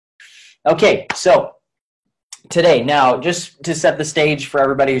Okay, so today, now just to set the stage for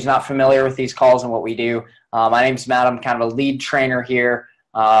everybody who's not familiar with these calls and what we do, my name's Matt. I'm kind of a lead trainer here,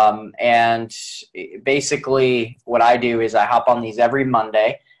 and basically what I do is I hop on these every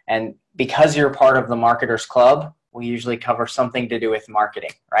Monday, and because you're part of the Marketers Club, we usually cover something to do with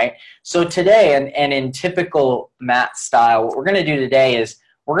marketing, right? So today, and in typical Matt style, what we're going to do today is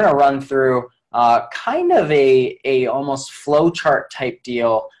we're going to run through kind of a almost flowchart type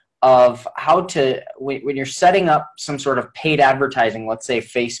deal of how to, when you're setting up some sort of paid advertising, let's say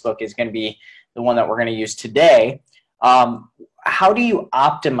Facebook is going to be the one that we're going to use today, how do you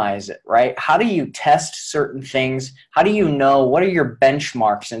optimize it, right? How do you test certain things? How do you know, what are your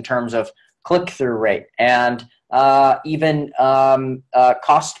benchmarks in terms of click-through rate and even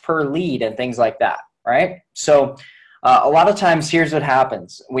cost per lead and things like that, right? So a lot of times, here's what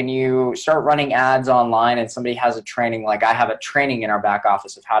happens. When you start running ads online and somebody has a training, like I have a training in our back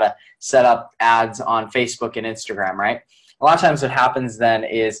office of how to set up ads on Facebook and Instagram, right? A lot of times what happens then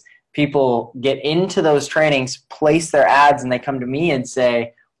is people get into those trainings, place their ads, and they come to me and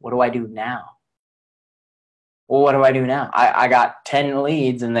say, what do I do now? Well, what do I do now? I got 10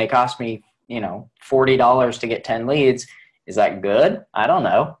 leads and they cost me, $40 to get 10 leads. Is that good? I don't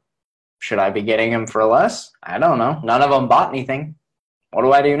know. Should I be getting them for less? I don't know. None of them bought anything. What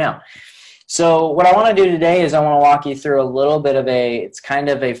do I do now? So what I want to do today is I want to walk you through a little bit of it's kind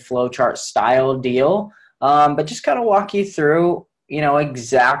of a flowchart style deal, but just kind of walk you through,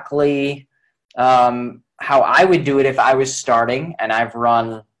 exactly how I would do it if I was starting. And I've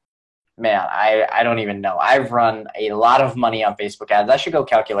run, man, I don't even know. I've run a lot of money on Facebook ads. I should go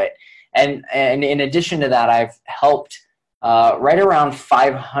calculate. And in addition to that, I've helped right around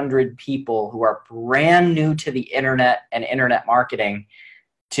 500 people who are brand new to the internet and internet marketing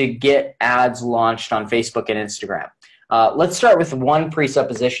to get ads launched on Facebook and Instagram. Let's start with one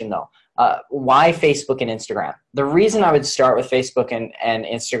presupposition though. Why Facebook and Instagram? The reason I would start with Facebook and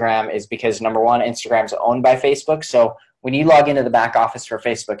Instagram is because, number one, Instagram's owned by Facebook. So when you log into the back office for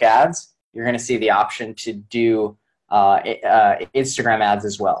Facebook ads, you're going to see the option to do Instagram ads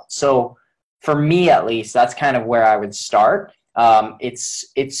as well. So for me, at least, that's kind of where I would start. It's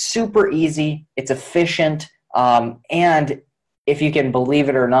super easy, it's efficient, and if you can believe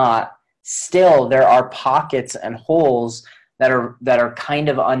it or not, still there are pockets and holes that are kind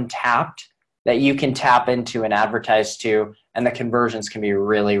of untapped that you can tap into and advertise to, and the conversions can be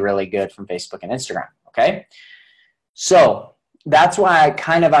really, really good from Facebook and Instagram. Okay, so that's why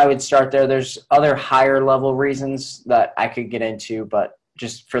I would start there. There's other higher level reasons that I could get into, but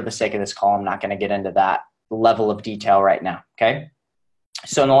just for the sake of this call, I'm not going to get into that level of detail right now, okay?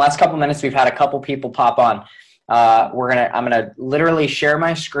 So in the last couple minutes, we've had a couple people pop on. I'm going to literally share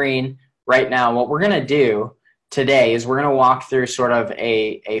my screen right now. What we're going to do today is we're going to walk through sort of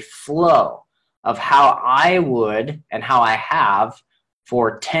a flow of how I would and how I have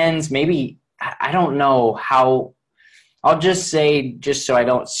for tens, maybe, I don't know how, I'll just say, just so I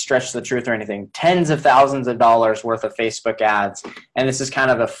don't stretch the truth or anything, tens of thousands of dollars worth of Facebook ads. And this is kind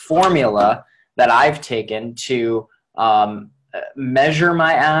of the formula that I've taken to measure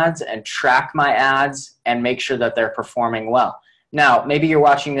my ads and track my ads and make sure that they're performing well. Now, maybe you're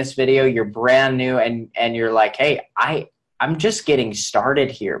watching this video, you're brand new, and you're like, hey, I'm just getting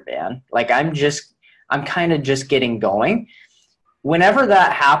started here, man. Like I'm kind of just getting going. Whenever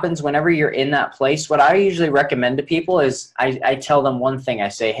that happens, whenever you're in that place, what I usually recommend to people is I tell them one thing. I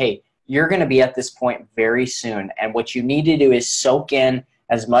say, hey, you're going to be at this point very soon. And what you need to do is soak in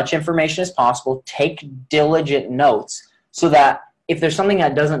as much information as possible, take diligent notes so that if there's something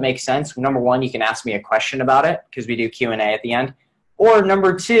that doesn't make sense, number one, you can ask me a question about it because we do Q&A at the end. Or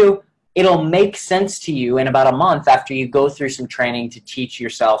number two, it'll make sense to you in about a month after you go through some training to teach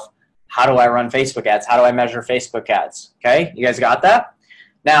yourself, how do I run Facebook ads? How do I measure Facebook ads? Okay, you guys got that?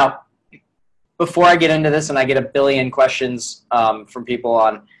 Now, before I get into this, and I get a billion questions from people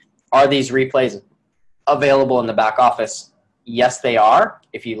on, are these replays available in the back office? Yes, they are.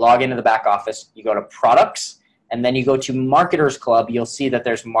 If you log into the back office, you go to products, and then you go to Marketers Club, you'll see that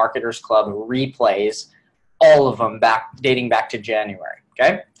there's Marketers Club replays, all of them dating back to January,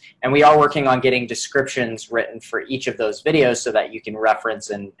 okay? And we are working on getting descriptions written for each of those videos so that you can reference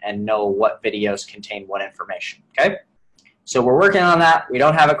and know what videos contain what information, okay? So we're working on that. We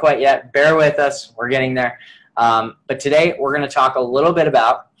don't have it quite yet. Bear with us. We're getting there. But today we're going to talk a little bit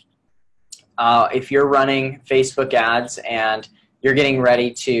about if you're running Facebook ads and you're getting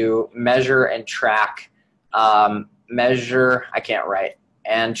ready to measure and track, and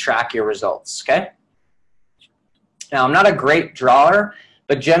track your results, okay? Now, I'm not a great drawer,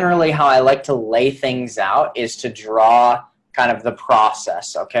 but generally how I like to lay things out is to draw kind of the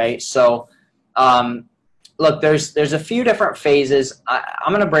process, okay? So look, there's a few different phases.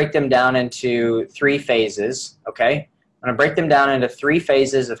 I'm going to break them down into 3 phases, okay? I'm going to break them down into 3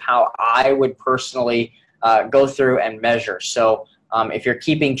 phases of how I would personally go through and measure. So if you're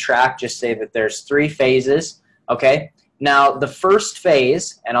keeping track, just say that there's 3 phases, okay? Now, the first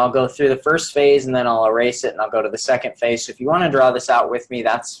phase, and I'll go through the first phase and then I'll erase it and I'll go to the second phase. So if you want to draw this out with me,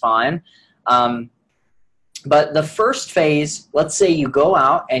 that's fine. But the first phase, let's say you go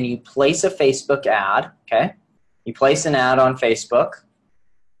out and you place a Facebook ad, okay? You place an ad on Facebook.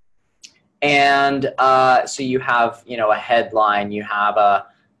 And so you have, you know, a headline, you have a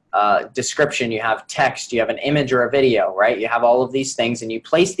description, you have text, you have an image or a video, right? You have all of these things and you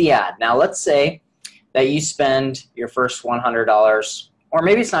place the ad. Now, let's say that you spend your first $100, or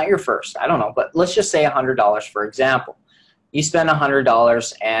maybe it's not your first, I don't know, but let's just say $100 for example. You spend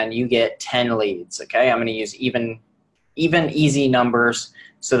 $100 and you get 10 leads, okay? I'm going to use even easy numbers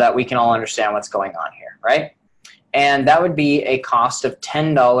so that we can all understand what's going on here, right? And that would be a cost of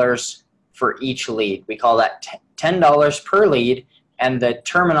 $10 for each lead. We call that $10 per lead, and the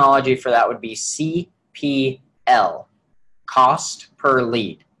terminology for that would be CPL, cost per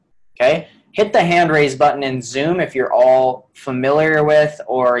lead, okay? Hit the hand raise button in Zoom if you're all familiar with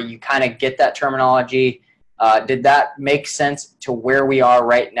or you kind of get that terminology. Did that make sense to where we are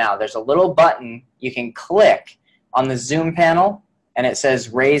right now? There's a little button you can click on the Zoom panel and it says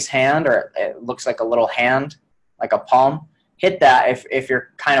raise hand, or it looks like a little hand, like a palm. Hit that if you're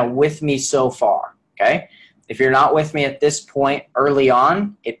kind of with me so far, okay? If you're not with me at this point early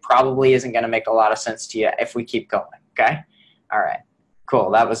on, it probably isn't going to make a lot of sense to you if we keep going, okay? All right.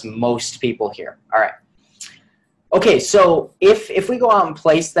 Cool, that was most people here. All right. Okay, so if we go out and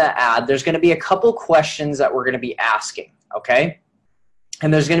place that ad, there's going to be a couple questions that we're going to be asking, okay?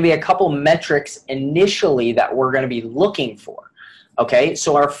 And there's going to be a couple metrics initially that we're going to be looking for, okay?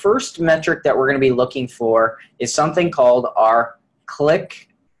 So our first metric that we're going to be looking for is something called our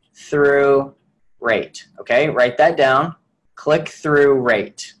click-through rate, okay? Write that down, click-through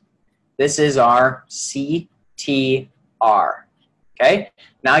rate. This is our CTR. Okay,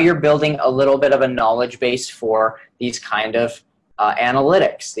 now you're building a little bit of a knowledge base for these kind of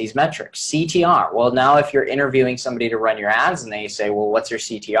analytics, these metrics. CTR, well, now if you're interviewing somebody to run your ads and they say, well, what's your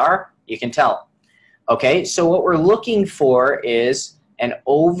CTR? You can tell them. Okay, so what we're looking for is an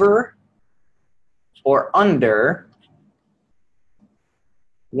over or under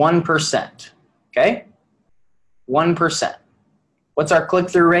 1%, okay? 1%. What's our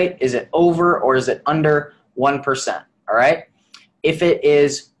click-through rate? Is it over or is it under 1%, all right? If it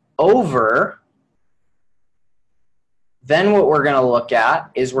is over, then what we're going to look at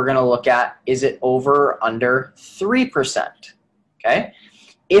is is it over or under 3%, okay?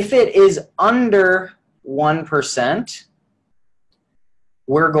 If it is under 1%,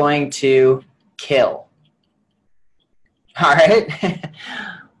 we're going to kill, all right?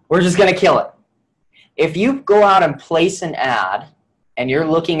 We're just going to kill it. If you go out and place an ad and you're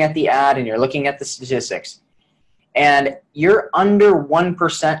looking at the ad and you're looking at the statistics, and you're under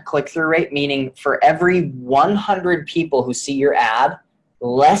 1% click-through rate, meaning for every 100 people who see your ad,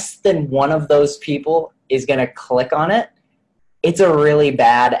 less than one of those people is going to click on it, it's a really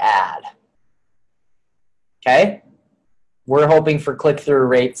bad ad. Okay? We're hoping for click-through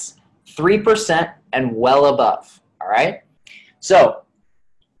rates 3% and well above. All right? So,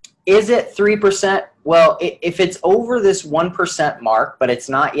 is it 3%? Well, if it's over this 1% mark, but it's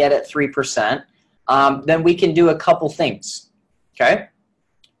not yet at 3%, then we can do a couple things, okay?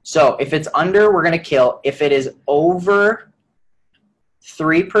 So if it's under, we're going to kill. If it is over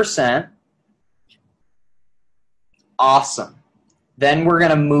 3%, awesome. Then we're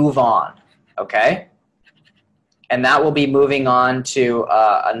going to move on, okay? And that will be moving on to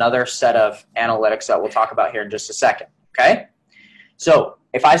another set of analytics that we'll talk about here in just a second, okay? So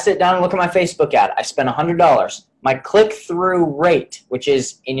if I sit down and look at my Facebook ad, I spend $100. My click-through rate, which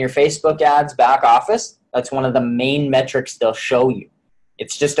is in your Facebook ads back office, that's one of the main metrics they'll show you.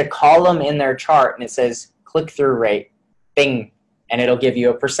 It's just a column in their chart, and it says click-through rate, bing, and it'll give you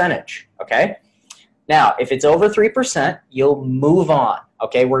a percentage, okay? Now, if it's over 3%, you'll move on,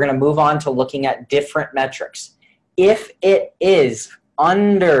 okay? We're going to move on to looking at different metrics. If it is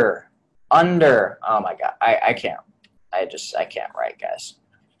under, oh my God, I can't write, guys.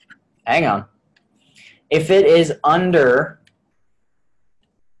 Hang on. If it is under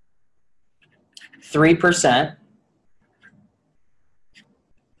 3%,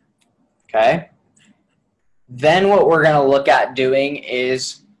 okay, then what we're going to look at doing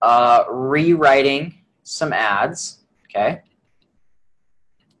is rewriting some ads, okay?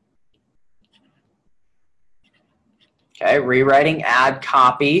 Okay, rewriting ad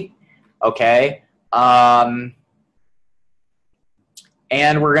copy. Okay. And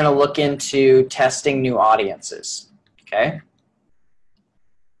we're going to look into testing new audiences. Okay.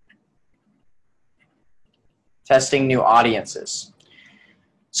 Testing new audiences.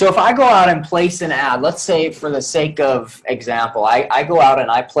 So if I go out and place an ad, let's say for the sake of example, I go out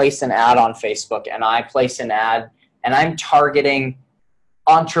and I place an ad on Facebook, and I place an ad and I'm targeting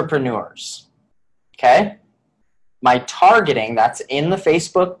entrepreneurs. Okay. My targeting, that's in the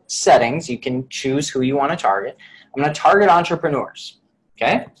Facebook settings. You can choose who you want to target. I'm going to target entrepreneurs.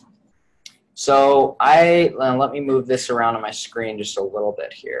 Okay. So let me move this around on my screen just a little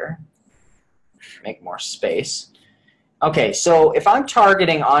bit here. Make more space. Okay, so if I'm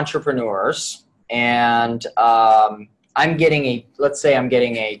targeting entrepreneurs and I'm getting let's say I'm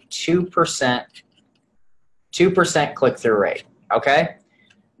getting a 2% click-through rate, okay?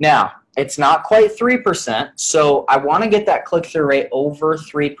 Now, it's not quite 3%, so I want to get that click-through rate over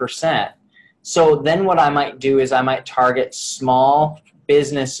 3%. So then what I might do is I might target small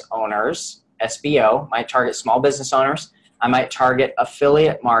business owners, SBO, might target small business owners. I might target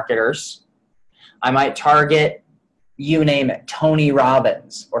affiliate marketers. I might target, you name it, Tony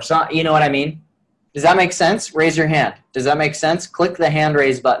Robbins or something. You know what I mean? Does that make sense? Raise your hand. Does that make sense? Click the hand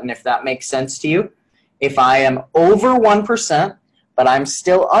raise button if that makes sense to you. If I am over 1%, but I'm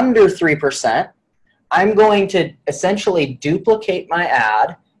still under 3%, I'm going to essentially duplicate my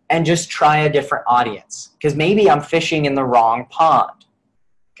ad and just try a different audience, because maybe I'm fishing in the wrong pond.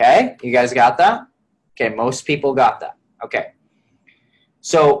 Okay? You guys got that? Okay, most people got that. Okay.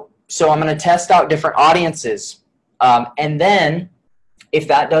 So I'm going to test out different audiences. And then if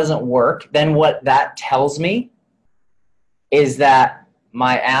that doesn't work, then what that tells me is that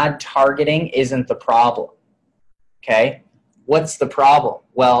my ad targeting isn't the problem. Okay? What's the problem?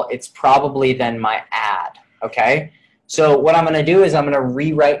 Well, it's probably then my ad. Okay? So what I'm going to do is I'm going to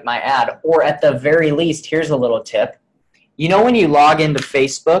rewrite my ad, or at the very least, here's a little tip. You know when you log into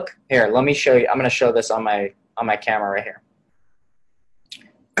Facebook, here, let me show you. I'm going to show this on my camera right here.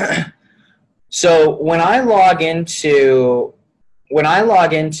 So when I log into,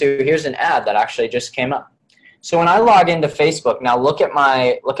 here's an ad that actually just came up. So when I log into Facebook, now look at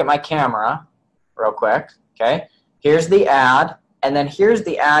my camera real quick, okay? Here's the ad, and then here's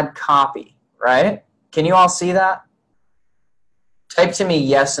the ad copy, right? Can you all see that? Type to me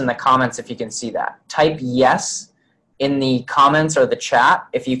yes in the comments if you can see that. Type yes in the comments or the chat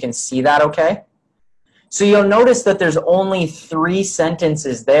if you can see that, okay? So you'll notice that there's only 3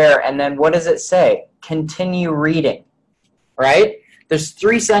 sentences there, and then what does it say? Continue reading, right? There's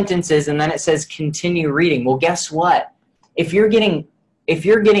 3 sentences, and then it says continue reading. Well, guess what? If you're getting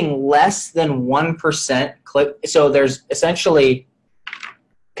less than 1% click, so there's essentially,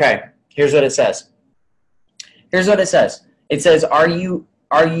 okay, here's what it says. Here's what it says. It says, are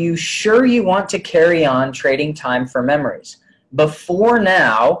you sure you want to carry on trading time for memories? Before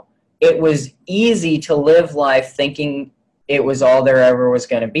now, it was easy to live life thinking it was all there ever was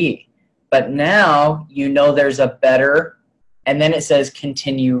going to be. But now you know there's a better, and then it says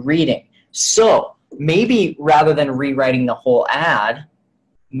continue reading. So maybe rather than rewriting the whole ad,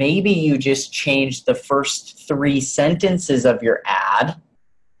 maybe you just change the first 3 sentences of your ad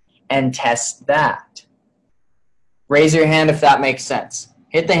and test that. Raise your hand if that makes sense.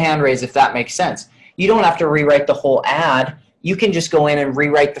 Hit the hand raise if that makes sense. You don't have to rewrite the whole ad. You can just go in and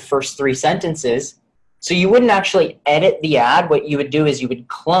rewrite the first 3 sentences. So you wouldn't actually edit the ad. What you would do is you would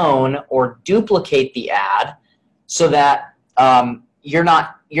clone or duplicate the ad so that you're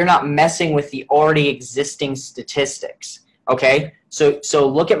not messing with the already existing statistics. Okay? So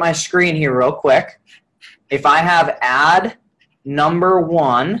look at my screen here real quick. If I have ad number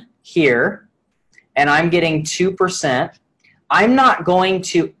 1 here and I'm getting 2%, I'm not going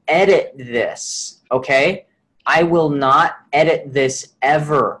to edit this, okay? I will not edit this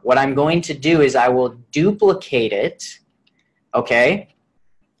ever. What I'm going to do is I will duplicate it, okay?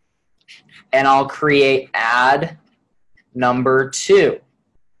 And I'll create ad number 2,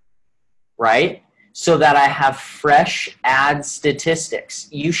 right? So that I have fresh ad statistics.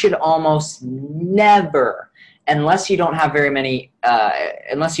 You should almost never, unless you don't have very many,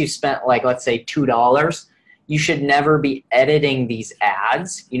 unless you spent like, let's say $2, you should never be editing these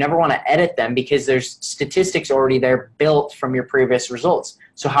ads. You never want to edit them because there's statistics already there built from your previous results.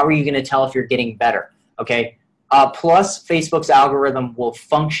 So how are you going to tell if you're getting better? Okay. Plus, Facebook's algorithm will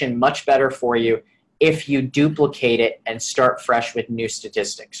function much better for you if you duplicate it and start fresh with new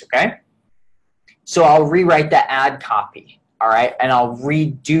statistics. Okay. So I'll rewrite the ad copy. All right. And I'll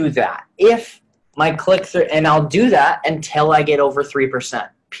redo that. If my click-through, and I'll do that until I get over 3%.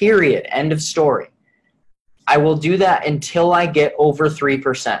 Period. End of story. I will do that until I get over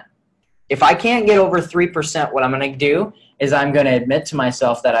 3%. If I can't get over 3%, what I'm going to do is I'm going to admit to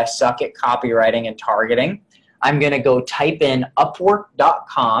myself that I suck at copywriting and targeting. I'm going to go type in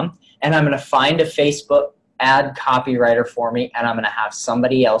upwork.com and I'm going to find a Facebook ad copywriter for me, and I'm going to have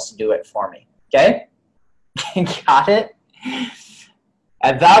somebody else do it for me. Okay? Got it?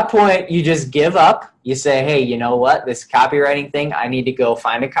 At that point, you just give up. You say, hey, you know what? This copywriting thing, I need to go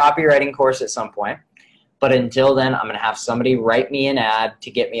find a copywriting course at some point. But until then, I'm going to have somebody write me an ad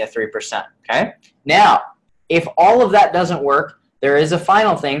to get me a 3%. Okay? Now, if all of that doesn't work, there is a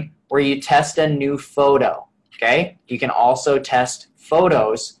final thing where you test a new photo. Okay? You can also test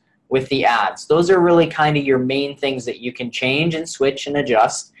photos with the ads. Those are really kind of your main things that you can change and switch and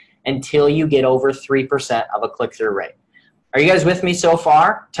adjust until you get over 3% of a click-through rate. Are you guys with me so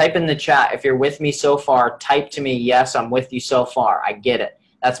far? Type in the chat if you're with me so far. Type to me, yes, I'm with you so far. I get it.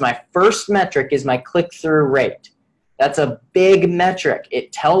 That's my first metric, is my click-through rate. That's a big metric.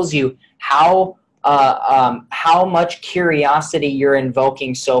 It tells you how much curiosity you're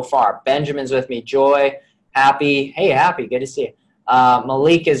invoking so far. Benjamin's with me. Joy, Happy. Hey, Happy, good to see you.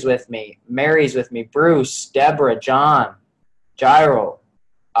 Malik is with me. Mary's with me. Bruce, Deborah, John, Gyro.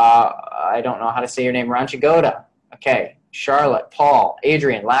 I don't know how to say your name. Ranchagoda. Okay. Charlotte, Paul,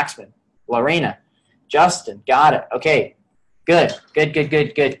 Adrian, Laxman, Lorena, Justin. Got it. Okay. Good. Good, good,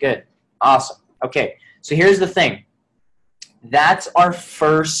 good, good, good. Awesome. Okay. So here's the thing. That's our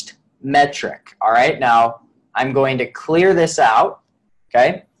first metric. All right. Now, I'm going to clear this out.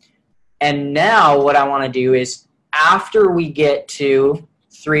 Okay. And now what I want to do is, after we get to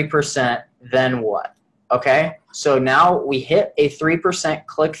 3%, then what? Okay, so now we hit a 3%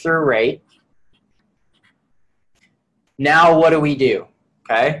 click-through rate. Now what do we do?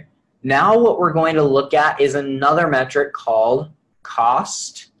 Okay, now what we're going to look at is another metric called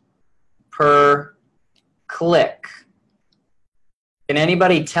cost per click. Can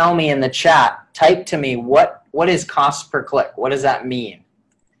anybody tell me in the chat, type to me, what is cost per click? What does that mean?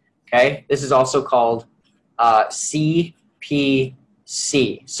 Okay, this is also called CPC.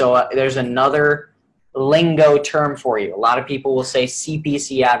 So there's another lingo term for you. A lot of people will say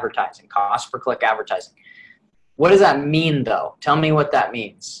CPC advertising, cost per click advertising. What does that mean, though? Tell me what that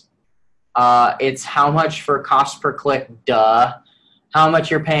means. It's how much for cost per click, duh. How much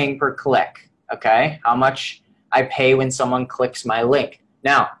you're paying per click, okay? How much I pay when someone clicks my link.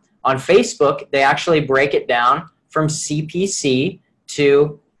 Now, on Facebook, they actually break it down from CPC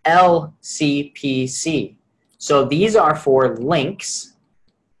to LCPC. So these are for links.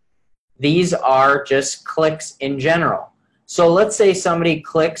 These are just clicks in general. So let's say somebody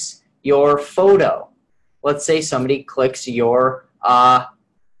clicks your photo. Let's say somebody clicks your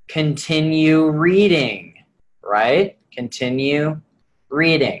continue reading, right? Continue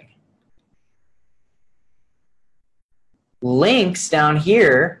reading. Links down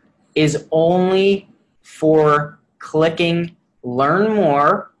here is only for clicking learn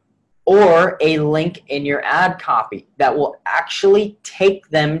more or a link in your ad copy that will actually take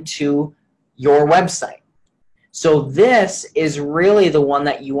them to your website. So this is really the one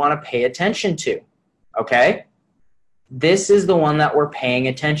that you want to pay attention to, okay? This is the one that we're paying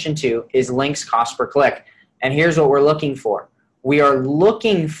attention to, is links cost per click. And here's what we're looking for. We are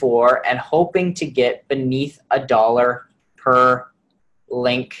looking for and hoping to get beneath $1 per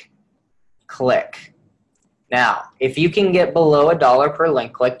link click. Now, if you can get below $1 per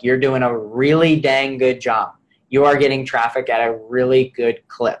link click, you're doing a really dang good job. You are getting traffic at a really good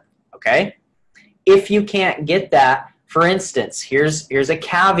clip, okay? If you can't get that, for instance, here's a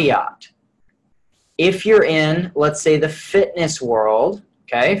caveat. If you're in, let's say, the fitness world,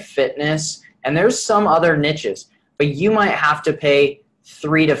 okay, fitness, and there's some other niches, but you might have to pay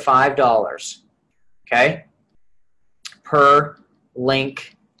 $3 to $5, okay, per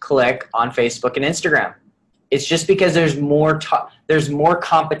link click on Facebook and Instagram. It's just because there's more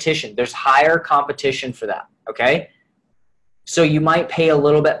competition. There's higher competition for that, okay? So you might pay a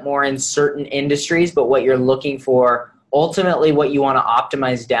little bit more in certain industries, but what you're looking for, ultimately what you want to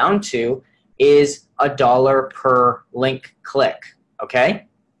optimize down to is $1 per link click, okay?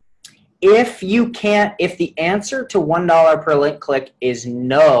 If the answer to $1 per link click is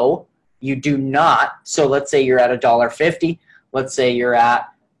no, you do not. So let's say you're at $1.50. Let's say you're at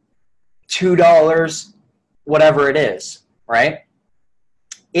 $2, whatever it is, right?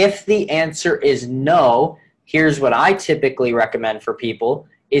 If the answer is no, here's what I typically recommend for people,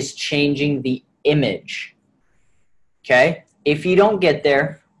 is changing the image, okay? If you don't get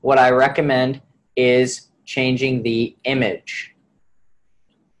there, what I recommend is changing the image.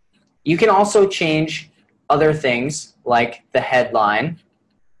 You can also change other things like the headline,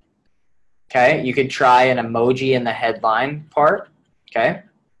 Okay, you could try an emoji in the headline part. Okay,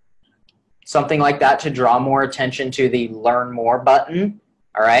 something like that to draw more attention to the learn more button.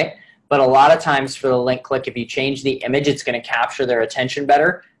 All right, but a lot of times for the link click, if you change the image, it's going to capture their attention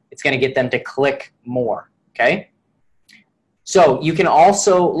better. It's going to get them to click more. Okay, so you can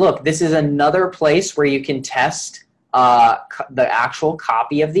also look, this is another place where you can test the actual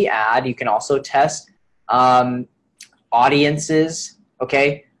copy of the ad. You can also test audiences.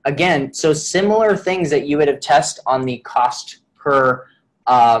 Okay, again, so similar things that you would have tested on the cost per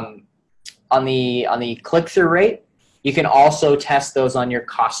on the click-through rate, you can also test those on your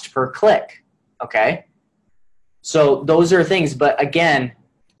cost per click. Okay, so those are things, but again,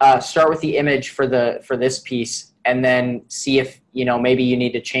 start with the image for this piece, and then see if maybe you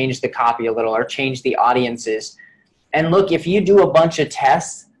need to change the copy a little or change the audiences. And look, if you do a bunch of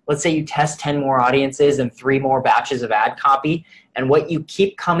tests, let's say you test 10 more audiences and 3 more batches of ad copy, and what you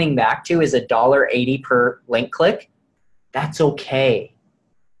keep coming back to is $1.80 per link click, that's okay.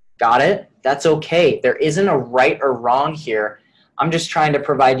 Got it? That's okay. There isn't a right or wrong here. I'm just trying to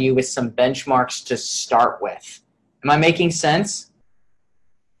provide you with some benchmarks to start with. Am I making sense?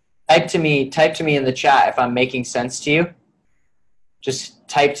 Type to me in the chat if I'm making sense to you. Just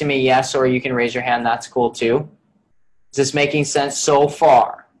type to me yes, or you can raise your hand. That's cool too. Is this making sense so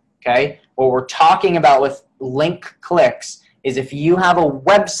far? Okay. What we're talking about with link clicks is if you have a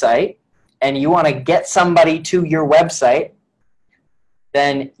website and you want to get somebody to your website,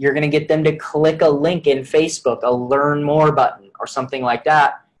 then you're going to get them to click a link in Facebook, a learn more button or something like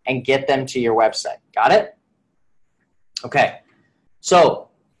that, and get them to your website. Got it? Okay. So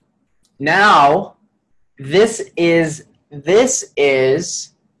now this is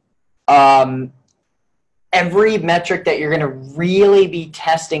every metric that you're going to really be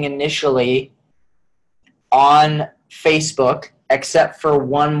testing initially on Facebook, except for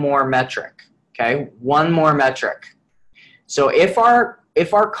one more metric. Okay, one more metric. So if our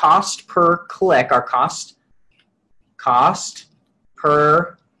cost per click, our cost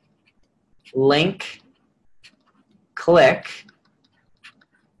per link click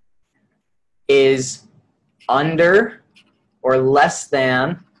is under or less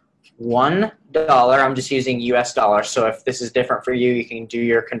than $1, I'm just using US dollars, so if this is different for you, you can do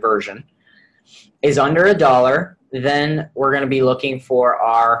your conversion, is under $1, then we're going to be looking for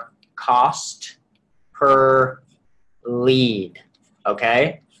our cost per lead,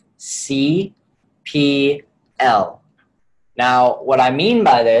 okay? CPL. Now, what I mean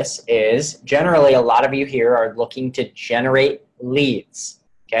by this is generally a lot of you here are looking to generate leads,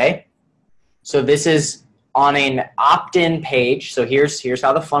 okay? So this is on an opt-in page. So here's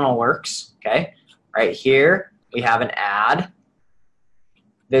how the funnel works, okay? Right here, we have an ad.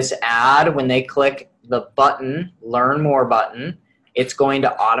 This ad, when they click the button, Learn More button, it's going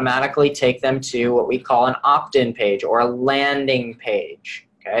to automatically take them to what we call an opt-in page or a landing page,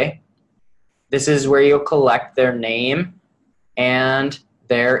 okay? This is where you'll collect their name and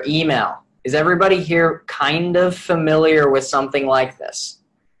their email. Is everybody here kind of familiar with something like this?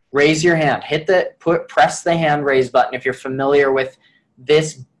 Raise your hand. Press the hand raise button if you're familiar with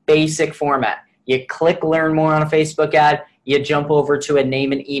this basic format. You click Learn More on a Facebook ad, you jump over to a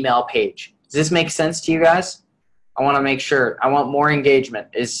name and email page. Does this make sense to you guys? I want to make sure. I want more engagement.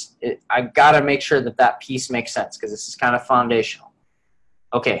 I got to make sure that piece makes sense because this is kind of foundational.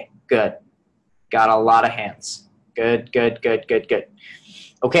 Okay, good. Got a lot of hands. Good, good, good, good, good.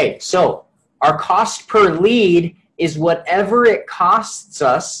 Okay, so our cost per lead is whatever it costs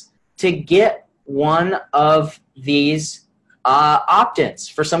us to get one of these opt-ins,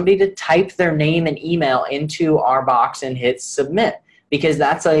 for somebody to type their name and email into our box and hit submit, because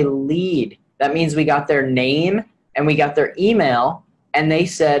that's a lead. That means we got their name and we got their email, and they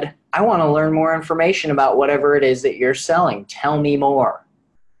said, I want to learn more information about whatever it is that you're selling. Tell me more.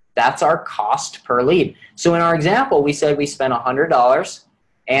 That's our cost per lead. So in our example, we said we spent $100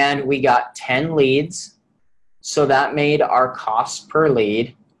 and we got 10 leads. So that made our cost per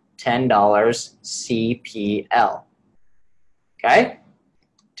lead $10 CPL. Okay?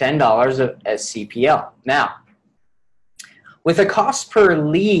 $10 as CPL. Now, with a cost per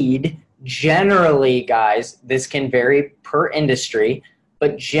lead, generally, guys, this can vary per industry,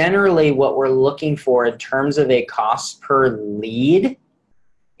 but generally what we're looking for in terms of a cost per lead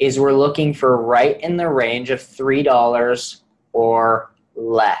is we're looking for right in the range of $3 or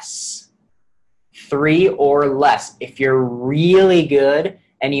less. 3 or less. If you're really good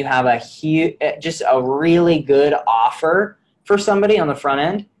and you have just a really good offer for somebody on the front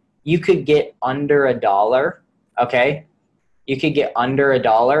end, you could get under $1, okay? You could get under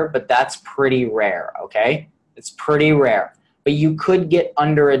 $1, but that's pretty rare, okay? It's pretty rare. But you could get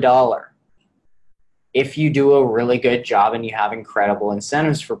under $1. if you do a really good job and you have incredible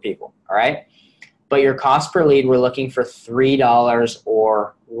incentives for people, all right? But your cost per lead, we're looking for $3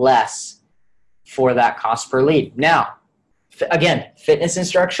 or less for that cost per lead. Now, again, fitness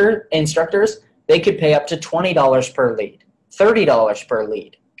instructors, they could pay up to $20 per lead, $30 per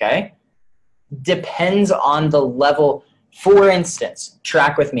lead, okay? Depends on the level. For instance,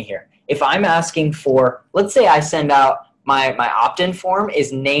 track with me here. If I'm asking for, let's say I send out my opt-in form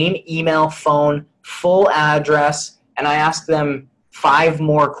is name, email, phone, full address, and I ask them 5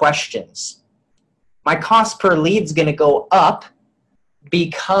 more questions. My cost per lead is going to go up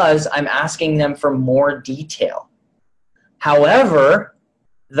because I'm asking them for more detail. However,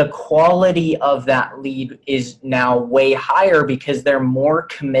 the quality of that lead is now way higher because they're more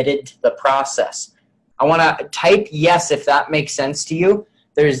committed to the process. I want to type yes if that makes sense to you.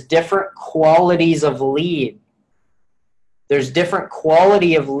 There's different qualities of lead. There's different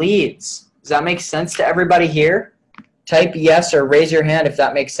quality of leads. Does that make sense to everybody here? Type yes or raise your hand if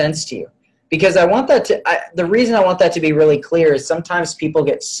that makes sense to you. Because I want that to, the reason I want that to be really clear is sometimes people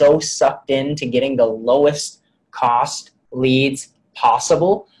get so sucked into getting the lowest cost leads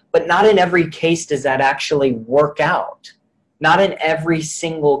possible, but not in every case does that actually work out. Not in every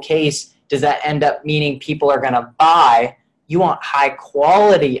single case does that end up meaning people are going to buy. You want high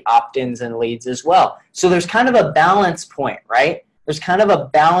quality opt-ins and leads as well. So there's kind of a balance point, right? There's kind of a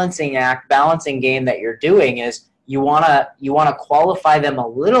balancing act, balancing game that you're doing is you wanna qualify them a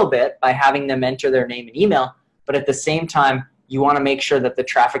little bit by having them enter their name and email, but at the same time, you want to make sure that the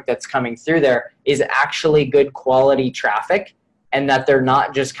traffic that's coming through there is actually good quality traffic and that they're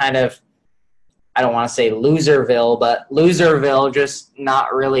not just kind of, I don't want to say loserville, but loserville, just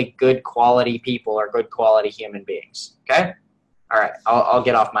not really good quality people or good quality human beings, okay? All right, I'll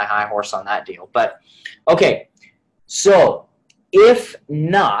get off my high horse on that deal. But, okay, so if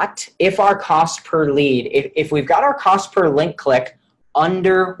not, if our cost per lead, if we've got our cost per link click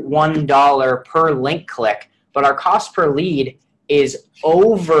under $1 per link click, but our cost per lead is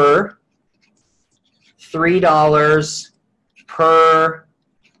over $3 per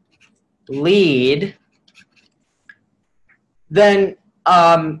lead, then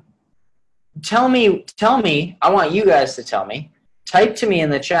tell me, I want you guys to tell me, type to me in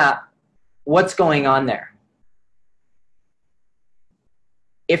the chat, what's going on there?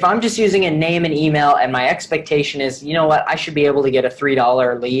 If I'm just using a name and email and my expectation is, you know what, I should be able to get a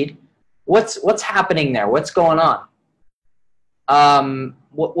 $3 lead, what's happening there? What's going on?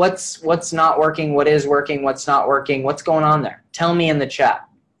 What's not working? What is working? What's not working? What's going on there? Tell me in the chat.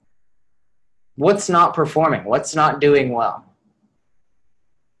 What's not performing? What's not doing well?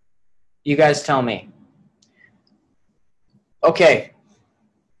 You guys tell me. Okay.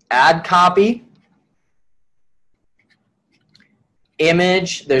 Ad copy.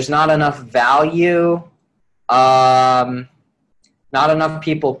 Image. There's not enough value. Not enough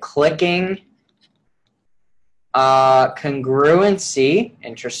people clicking. Congruency.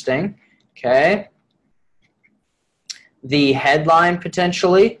 Interesting. Okay. The headline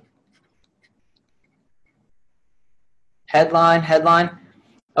potentially. Headline.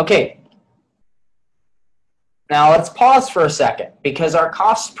 Okay. Now let's pause for a second because our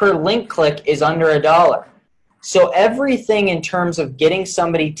cost per link click is under $1. So everything in terms of getting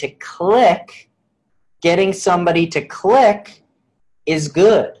somebody to click is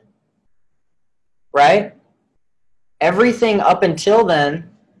good, right? Everything up until then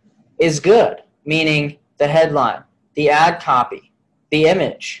is good, meaning the headline, the ad copy, the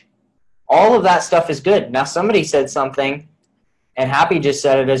image. All of that stuff is good. Now somebody said something, and Happy just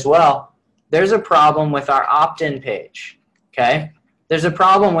said it as well. There's a problem with our opt-in page, okay? There's a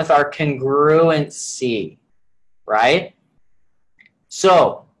problem with our congruency, right?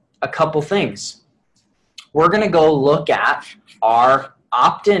 So a couple things. We're going to go look at our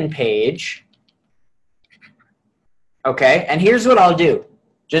opt-in page, okay? And here's what I'll do,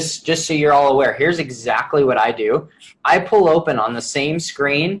 just so you're all aware. Here's exactly what I do. I pull open on the same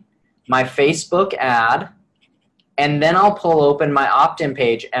screen my Facebook ad, and then I'll pull open my opt-in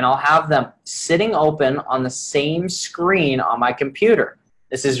page, and I'll have them sitting open on the same screen on my computer.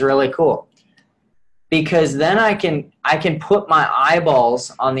 This is really cool. Because then I can put my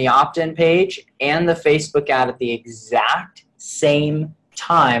eyeballs on the opt-in page and the Facebook ad at the exact same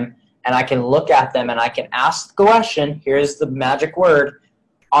time, and I can look at them and I can ask the question, here's the magic word,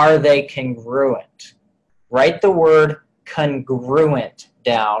 are they congruent? Write the word congruent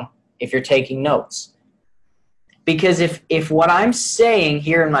down if you're taking notes. Because if what I'm saying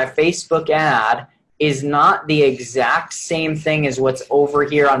here in my Facebook ad is not the exact same thing as what's over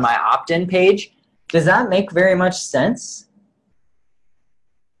here on my opt-in page, does that make very much sense?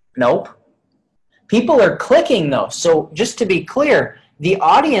 Nope. People are clicking though. So just to be clear, the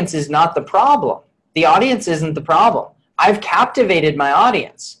audience is not the problem. The audience isn't the problem. I've captivated my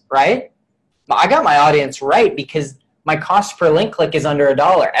audience, right? I got my audience right because my cost per link click is under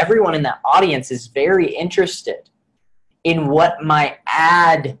 $1. Everyone in that audience is very interested in what my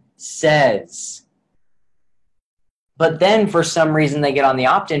ad says. But then for some reason they get on the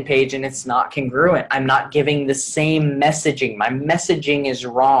opt-in page and it's not congruent. I'm not giving the same messaging. My messaging is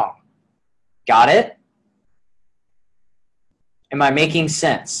wrong. Got it? Am I making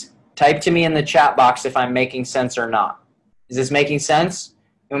sense? Type to me in the chat box if I'm making sense or not. Is this making sense?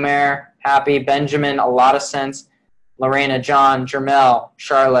 Umair, Happy, Benjamin, a lot of sense. Lorena, John, Jermel,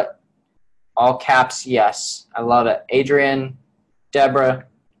 Charlotte, all caps, yes. I love it. Adrian, Deborah.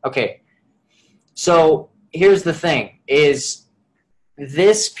 Okay. So here's the thing, is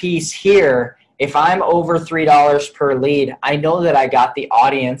this piece here, if I'm over $3 per lead, I know that I got the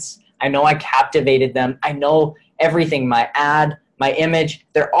audience. I know I captivated them. I know everything, my ad, my image,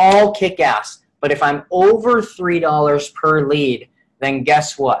 they're all kick-ass. But if I'm over $3 per lead, then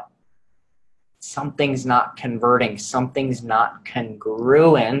guess what? Something's not converting. Something's not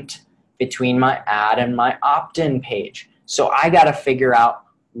congruent between my ad and my opt-in page. So I got to figure out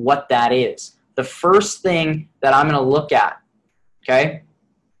what that is. The first thing that I'm going to look at, okay?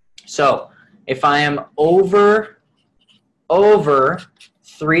 So if I am over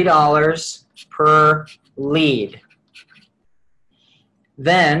 $3 per lead,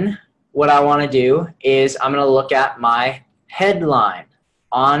 then what I want to do is I'm going to look at my headline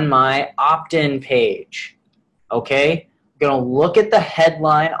on my opt-in page, okay? I'm going to look at the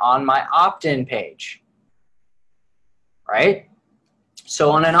headline on my opt-in page, right?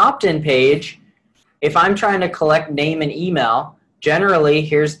 So on an opt-in page, if I'm trying to collect name and email, generally,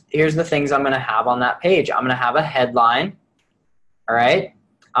 here's the things I'm going to have on that page. I'm going to have a headline, all right?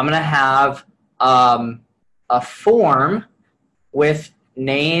 I'm going to have a form with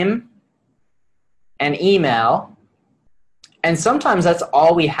name and email, and sometimes that's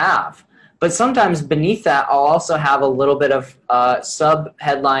all we have. But sometimes beneath that, I'll also have a little bit of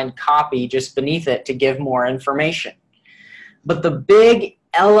sub-headline copy just beneath it to give more information. But the big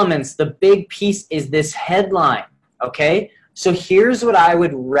elements, the big piece is this headline, okay? So here's what I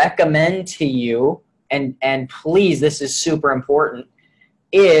would recommend to you, and please, this is super important,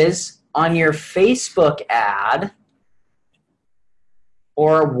 is on your Facebook ad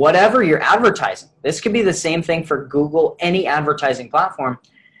or whatever you're advertising. This could be the same thing for Google, any advertising platform.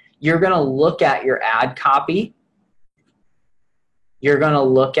 You're going to look at your ad copy. You're going to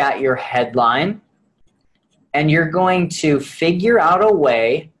look at your headline. And you're going to figure out a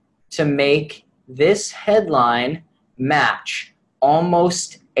way to make this headline match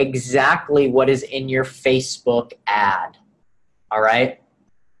almost exactly what is in your Facebook ad. All right?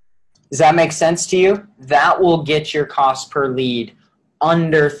 Does that make sense to you? That will get your cost per lead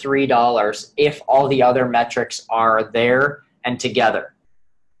under $3 if all the other metrics are there and together.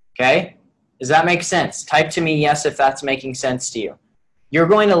 Okay? Does that make sense? Type to me yes if that's making sense to you. You're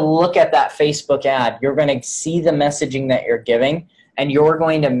going to look at that Facebook ad. You're going to see the messaging that you're giving, and you're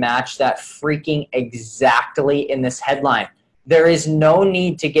going to match that freaking exactly in this headline. There is no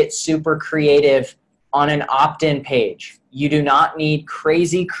need to get super creative on an opt-in page. You do not need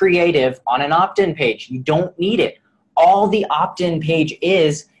crazy creative on an opt-in page. You don't need it. All the opt-in page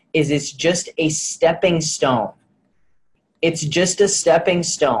is it's just a stepping stone. It's just a stepping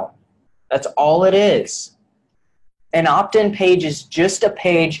stone. That's all it is. An opt-in page is just a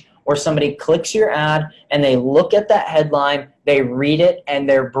page where somebody clicks your ad and they look at that headline, they read it, and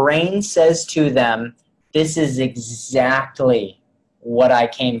their brain says to them, this is exactly what I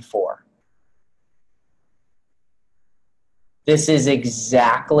came for. This is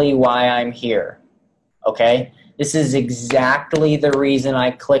exactly why I'm here, okay? This is exactly the reason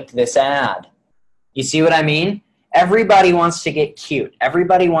I clicked this ad. You see what I mean? Everybody wants to get cute.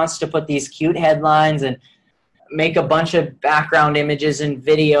 Everybody wants to put these cute headlines and make a bunch of background images and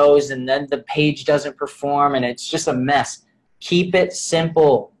videos, and then the page doesn't perform, and it's just a mess. Keep it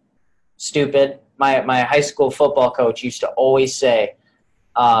simple, stupid. My high school football coach used to always say,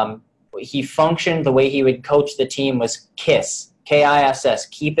 he functioned, the way he would coach the team was KISS, K-I-S-S,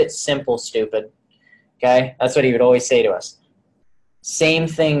 keep it simple, stupid. Okay? That's what he would always say to us. Same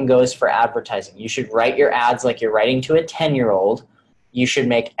thing goes for advertising. You should write your ads like you're writing to a 10-year-old. You should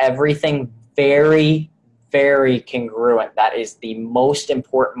make everything very, very congruent. That is the most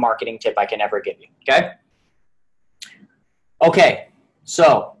important marketing tip I can ever give you. Okay? Okay,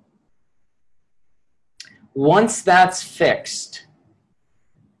 so once that's fixed,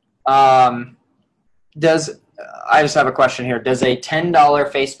 I just have a question here. Does a $10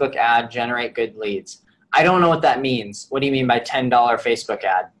 Facebook ad generate good leads? I don't know what that means. What do you mean by $10 Facebook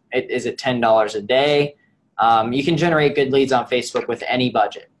ad? Is it $10 a day? You can generate good leads on Facebook with any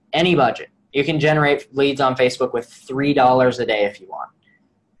budget. Any budget. You can generate leads on Facebook with $3 a day if you want.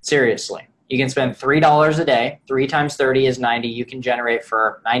 Seriously. You can spend $3 a day. 3 times 30 is 90. You can generate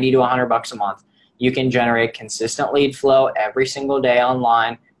for 90 to 100 bucks a month. You can generate consistent lead flow every single day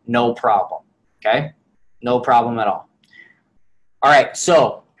online. No problem. Okay? No problem at all. All right,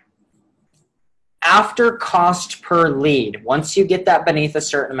 so after cost per lead, once you get that beneath a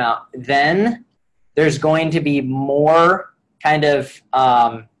certain amount, then there's going to be more kind of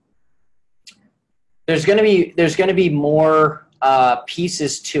there's going to be more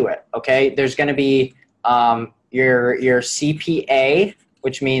pieces to it. Okay, there's going to be your CPA,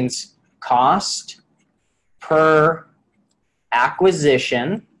 which means cost per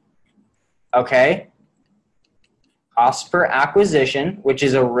acquisition. Okay. Cost per acquisition, which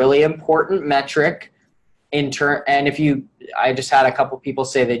is a really important metric and I just had a couple people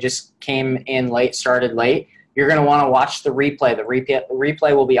say they just came in late, started late. You're going to want to watch the replay. The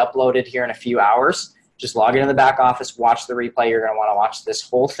replay will be uploaded here in a few hours. Just log into the back office, watch the replay. You're going to want to watch this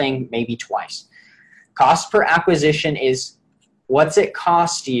whole thing maybe twice. Cost per acquisition is what's it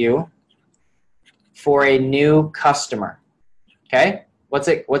cost you for a new customer. Okay? What's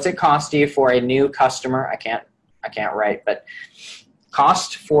it cost you for a new customer? I can't write, but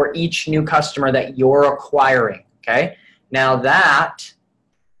cost for each new customer that you're acquiring, okay? Now that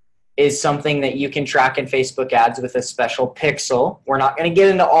is something that you can track in Facebook ads with a special pixel. We're not going to get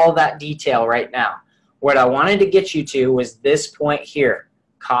into all that detail right now. What I wanted to get you to was this point here,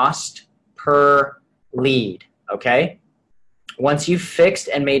 cost per lead, okay? Once you've fixed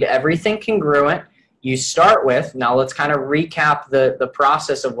and made everything congruent, you start with, now let's kind of recap the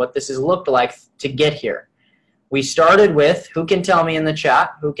process of what this has looked like to get here. We started with, who can tell me in the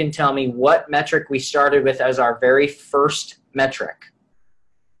chat, who can tell me what metric we started with as our very first metric?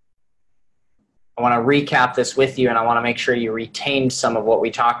 I want to recap this with you, and I want to make sure you retained some of what we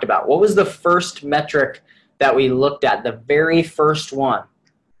talked about. What was the first metric that we looked at, the very first one?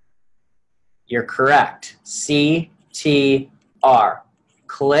 You're correct. CTR.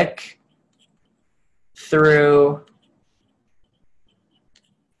 Click through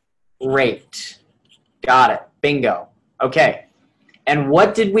rate. Got it. Bingo. Okay. And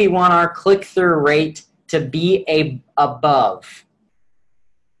what did we want our click-through rate to be above?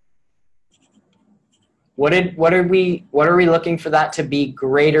 What are we looking for that to be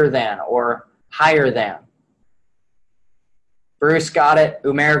greater than or higher than? Bruce got it.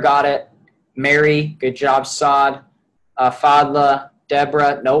 Umair got it. Mary, good job. Saad, Fadla,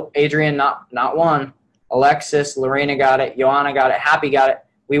 Deborah, nope. Adrian, not one. Alexis, Lorena got it. Joanna got it. Happy got it.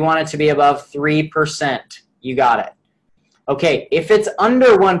 We want it to be above 3%. You got it. Okay, if it's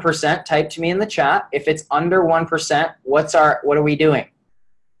under 1%, type to me in the chat. If it's under 1%, what are we doing?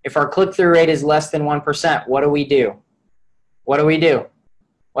 If our click-through rate is less than 1%, what do we do? What do we do?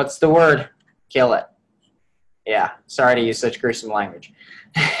 What's the word? Kill it. Yeah, sorry to use such gruesome language.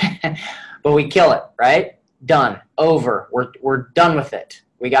 But we kill it, right? Done. Over. We're done with it.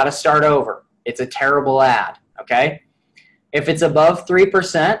 We got to start over. It's a terrible ad, okay? If it's above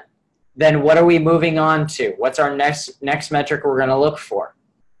 3%, then what are we moving on to? What's our next metric we're going to look for?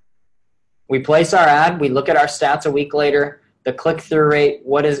 We place our ad. We look at our stats a week later. The click-through rate,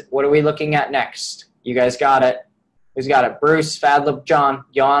 what are we looking at next? You guys got it. Who's got it? Bruce, Fadlib, John,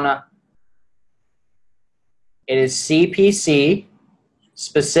 Joanna. It is CPC,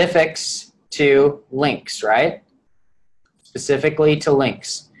 specifics to links, right? Specifically to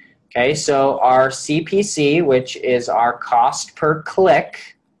links. Okay, so our CPC, which is our cost per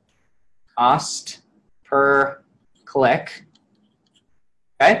click,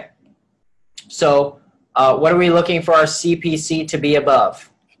 okay? So what are we looking for our CPC to be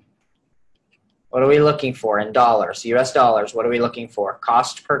above? What are we looking for in dollars, US dollars? What are we looking for?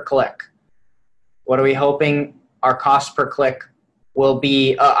 Cost per click. What are we hoping our cost per click will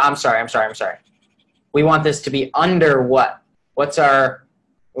be? I'm sorry. We want this to be under what?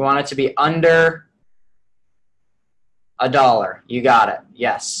 We want it to be under $1. You got it.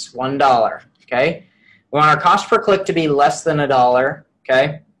 Yes, $1. Okay. We want our cost per click to be less than $1.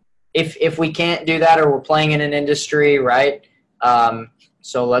 Okay. If we can't do that, or we're playing in an industry, right?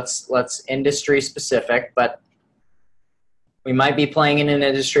 So let's industry specific, but we might be playing in an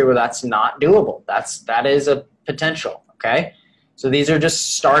industry where that's not doable. That is a potential. Okay. So these are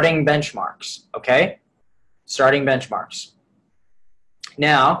just starting benchmarks. Okay. Starting benchmarks.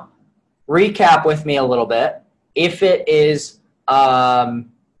 Now, recap with me a little bit. If it is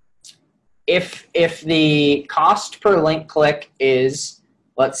if the cost per link click is,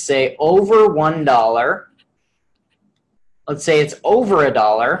 let's say, over $1, let's say it's over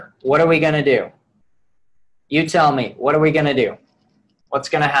 $1, what are we going to do? You tell me, what are we going to do? What's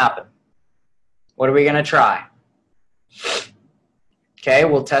going to happen? What are we going to try? Okay,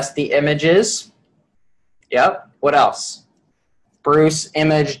 we'll test the images. Yep, what else? Bruce,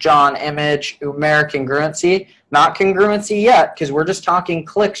 image, John, image, Umair, congruency. Not congruency yet, because we're just talking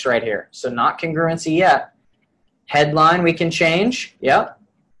clicks right here. So not congruency yet. Headline we can change. Yep.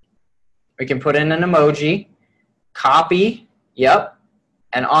 We can put in an emoji. Copy. Yep.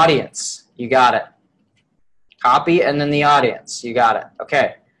 And audience. You got it. Copy and then the audience. You got it.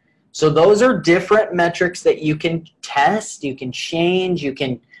 Okay. So those are different metrics that you can test, you can change, you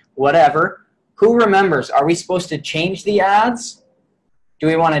can whatever. Who remembers? Are we supposed to change the ads? Do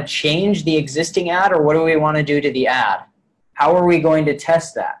we want to change the existing ad, or what do we want to do to the ad? How are we going to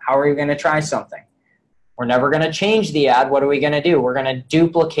test that? How are we going to try something? We're never going to change the ad. What are we going to do? We're going to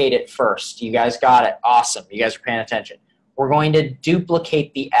duplicate it first. You guys got it. Awesome. You guys are paying attention. We're going to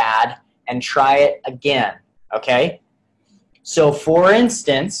duplicate the ad and try it again. Okay? So for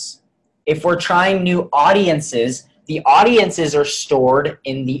instance, if we're trying new audiences, the audiences are stored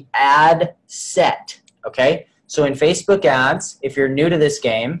in the ad set. Okay? So in Facebook ads, if you're new to this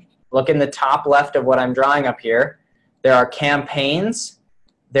game, look in the top left of what I'm drawing up here. There are campaigns,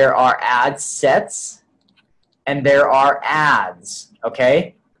 there are ad sets, and there are ads,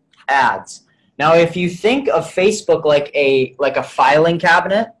 okay? Ads. Now, if you think of Facebook like a filing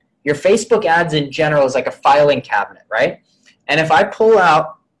cabinet, your Facebook ads in general is like a filing cabinet, right? And if I pull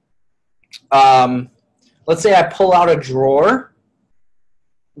out, let's say I pull out a drawer,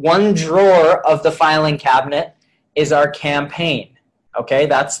 one drawer of the filing cabinet is our campaign, okay?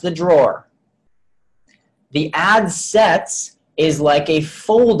 That's the drawer. The ad sets is like a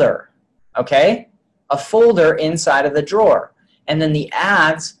folder, okay? A folder inside of the drawer. And then the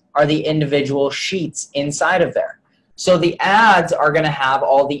ads are the individual sheets inside of there. So the ads are going to have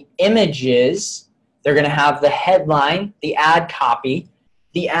all the images. They're going to have the headline, the ad copy.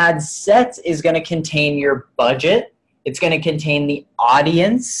 The ad sets is going to contain your budget. It's going to contain the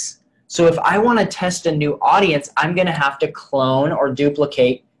audience. So if I want to test a new audience, I'm going to have to clone or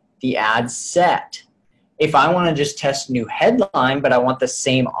duplicate the ad set. If I want to just test new headline, but I want the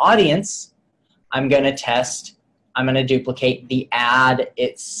same audience, I'm going to duplicate the ad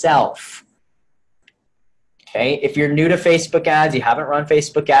itself. Okay, if you're new to Facebook ads, you haven't run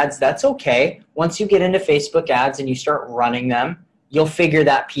Facebook ads, that's okay. Once you get into Facebook ads and you start running them, you'll figure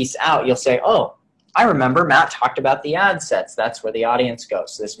that piece out. You'll say, oh, I remember Matt talked about the ad sets. That's where the audience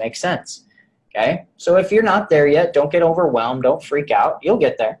goes. So this makes sense. Okay, so if you're not there yet, don't get overwhelmed. Don't freak out. You'll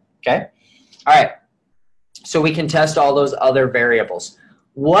get there. Okay, all right. So we can test all those other variables.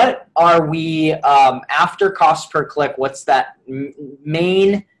 What are we, after cost per click, what's that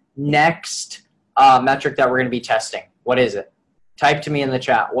main next metric that we're going to be testing? What is it? Type to me in the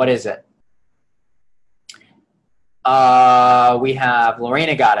chat. What is it? We have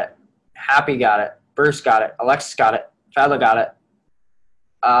Lorena got it. Happy got it. Bruce got it. Alexis got it. Fadla got it.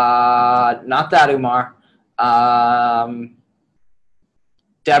 Not that, Umar.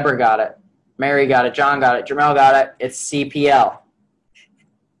 Deborah got it. Mary got it. John got it. Jamel got it. It's CPL.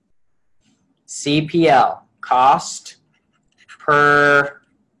 CPL. Cost per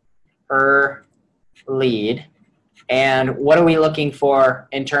lead. And what are we looking for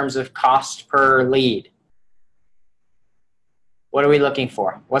in terms of cost per lead? What are we looking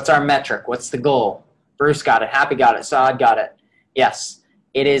for? What's our metric? What's the goal? Bruce got it. Happy got it. Saad got it. Yes.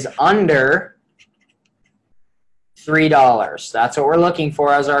 It is under $3. That's what we're looking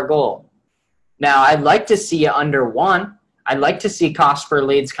for as our goal. Now, I'd like to see it under 1. I'd like to see cost per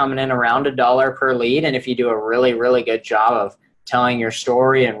leads coming in around $1 per lead. And if you do a really, really good job of telling your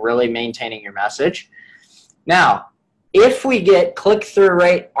story and really maintaining your message. Now, if we get click-through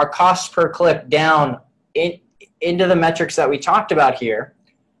rate, our cost per click down into the metrics that we talked about here,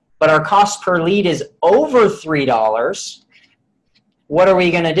 but our cost per lead is over $3, what are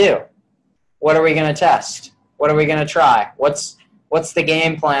we going to do? What are we going to test? What are we going to try? What's the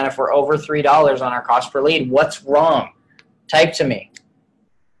game plan if we're over $3 on our cost per lead? What's wrong? Type to me.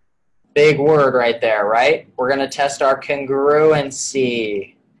 Big word right there, right? We're going to test our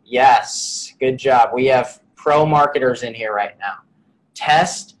congruency. Yes, good job. We have pro marketers in here right now.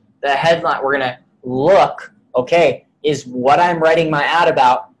 Test the headline. We're going to look, okay, is what I'm writing my ad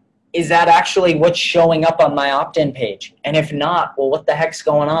about, is that actually what's showing up on my opt-in page? And if not, well, what the heck's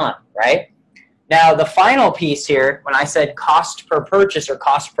going on, right? Now, the final piece here, when I said cost per purchase or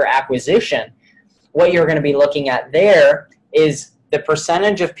cost per acquisition, what you're going to be looking at there is the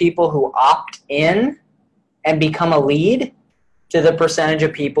percentage of people who opt in and become a lead to the percentage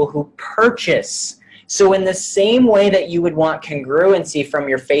of people who purchase. So in the same way that you would want congruency from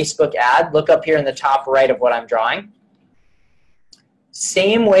your Facebook ad, look up here in the top right of what I'm drawing.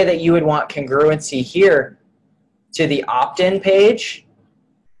 Same way that you would want congruency here to the opt-in page,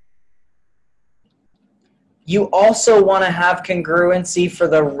 you also want to have congruency for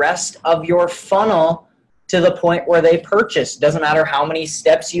the rest of your funnel to the point where they purchase. Doesn't matter how many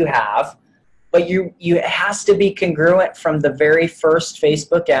steps you have, but it has to be congruent from the very first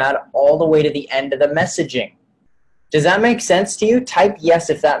Facebook ad all the way to the end of the messaging. Does that make sense to you? Type yes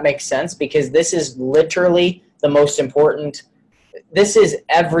if that makes sense, because this is literally the most important. This is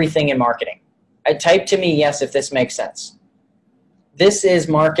everything in marketing. Type to me yes if this makes sense. This is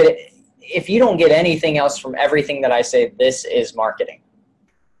marketing. If you don't get anything else from everything that I say, this is marketing.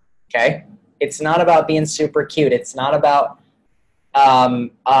 Okay? It's not about being super cute. It's not about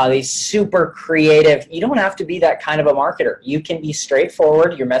these super creative. You don't have to be that kind of a marketer. You can be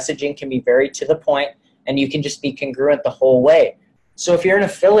straightforward. Your messaging can be very to the point, and you can just be congruent the whole way. So if you're an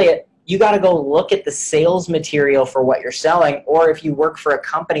affiliate, you got to go look at the sales material for what you're selling, or if you work for a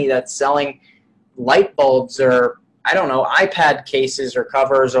company that's selling light bulbs or, I don't know, iPad cases or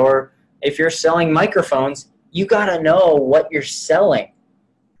covers, or if you're selling microphones, you got to know what you're selling.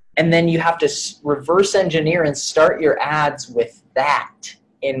 And then you have to reverse engineer and start your ads with that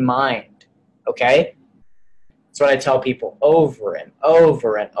in mind, okay? That's what I tell people over and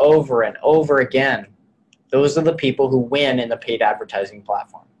over and over and over again. Those are the people who win in the paid advertising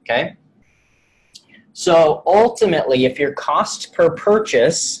platform, okay? So ultimately, if your cost per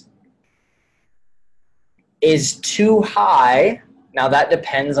purchase is too high, now that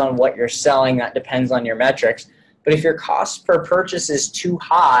depends on what you're selling, that depends on your metrics, but if your cost per purchase is too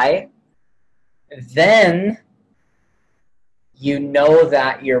high, then you know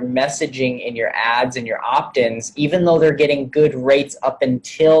that your messaging in your ads and your opt-ins, even though they're getting good rates up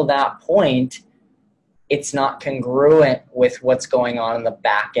until that point, it's not congruent with what's going on in the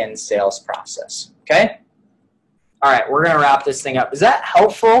back-end sales process, okay? All right, we're going to wrap this thing up. Is that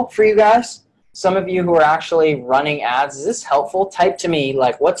helpful for you guys? Some of you who are actually running ads, is this helpful? Type to me,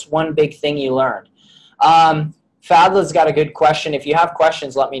 like, what's one big thing you learned? Fadla's got a good question. If you have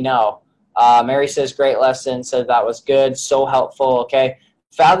questions, let me know. Mary says, great lesson. Said that was good. So helpful. Okay.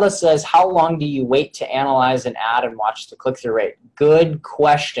 Fadla says, how long do you wait to analyze an ad and watch the click-through rate? Good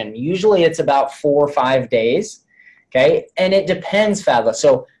question. Usually it's about 4 or 5 days. Okay. And it depends, Fadla.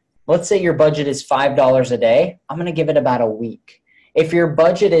 So let's say your budget is $5 a day. I'm going to give it about a week. If your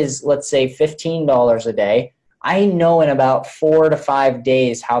budget is, let's say, $15 a day, I know in about 4 to 5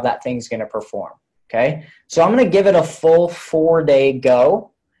 days how that thing's going to perform. Okay. So I'm going to give it a full 4-day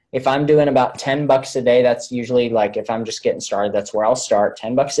go. If I'm doing about $10 a day, that's usually like if I'm just getting started, that's where I'll start.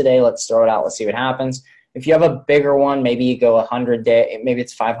 $10 a day, let's throw it out, let's see what happens. If you have a bigger one, maybe you go 100 day, maybe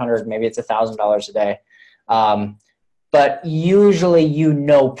it's 500, maybe it's $1,000 a day. But usually you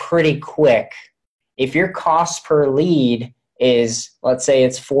know pretty quick. If your cost per lead is, let's say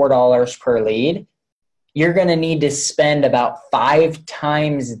it's $4 per lead, you're going to need to spend about 5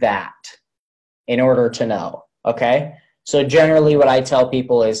 times that in order to know, okay? So generally what I tell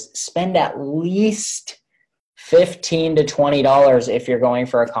people is spend at least $15 to $20 if you're going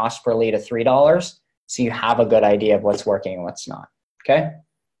for a cost per lead of $3, so you have a good idea of what's working and what's not, okay?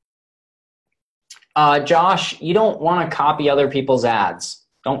 Josh, you don't want to copy other people's ads.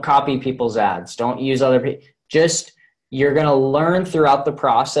 Don't copy people's ads. Don't use other people. Just, you're going to learn throughout the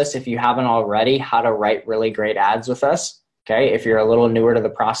process, if you haven't already, how to write really great ads with us, okay? If you're a little newer to the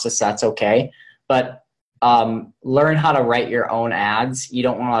process, that's okay. But learn how to write your own ads. You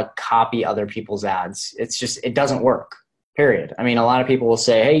don't want to copy other people's ads. It's just, it doesn't work, period. I mean, a lot of people will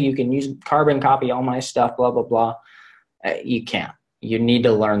say, hey, you can use carbon copy all my stuff, blah, blah, blah. You can't. You need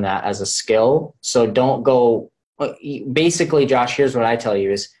to learn that as a skill. So don't go, basically, Josh, here's what I tell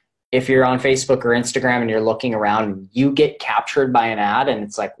you is, if you're on Facebook or Instagram and you're looking around and you get captured by an ad and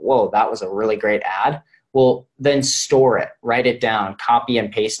it's like, whoa, that was a really great ad. Well, then store it, write it down, copy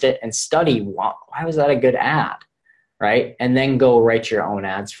and paste it, and study why was that a good ad, right? And then go write your own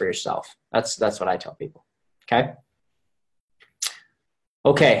ads for yourself. That's what I tell people, okay?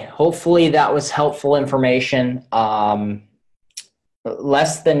 Okay, hopefully that was helpful information.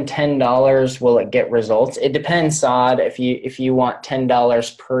 Less than $10, will it get results? It depends, Saad. If you want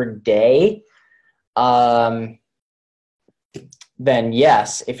 $10 per day, then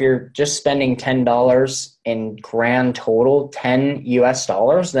yes. If you're just spending $10 in grand total, $10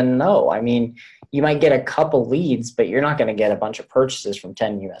 US, then no. I mean, you might get a couple leads, but you're not going to get a bunch of purchases from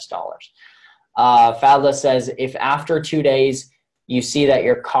 $10 US. Fadla says, if after 2 days You see that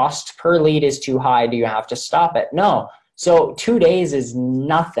your cost per lead is too high. Do you have to stop it? No. So 2 days is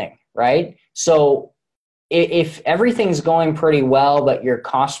nothing, right? So if everything's going pretty well, but your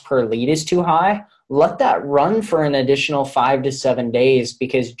cost per lead is too high, let that run for an additional 5 to 7 days,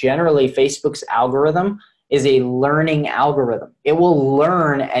 because generally Facebook's algorithm is a learning algorithm. It will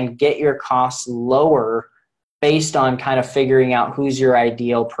learn and get your costs lower based on kind of figuring out who's your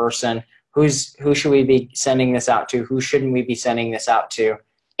ideal person, who should we be sending this out to, who shouldn't we be sending this out to.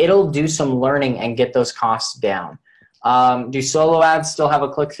 It'll do some learning and get those costs down. Do solo ads still have a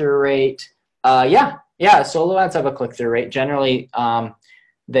click-through rate? Yeah, solo ads have a click-through rate. Generally,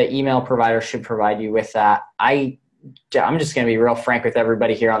 the email provider should provide you with that. I'm just going to be real frank with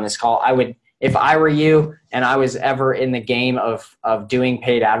everybody here on this call. If I were you and I was ever in the game of doing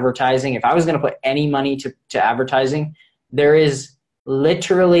paid advertising, if I was going to put any money to advertising, there is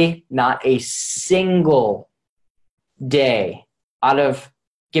literally not a single day out of,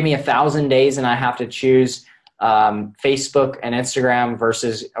 give me 1,000 days and I have to choose Facebook and Instagram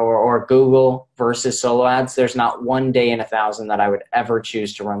versus or Google versus solo ads. There's not one day in 1,000 that I would ever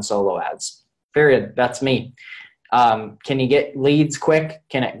choose to run solo ads. Period. That's me. Can you get leads quick?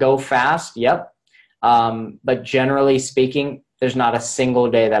 Can it go fast? Yep. But generally speaking, there's not a single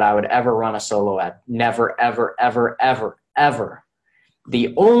day that I would ever run a solo ad. Never, ever, ever, ever, ever.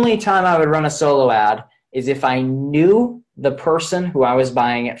 The only time I would run a solo ad is if I knew the person who I was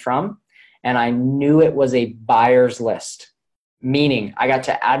buying it from and I knew it was a buyer's list, meaning I got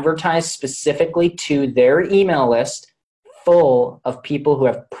to advertise specifically to their email list full of people who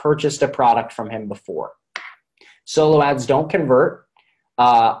have purchased a product from him before. Solo ads don't convert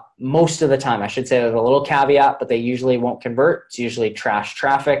most of the time. I should say there's a little caveat, but they usually won't convert. It's usually trash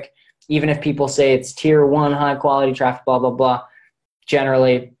traffic. Even if people say it's tier 1 high quality traffic, blah, blah, blah,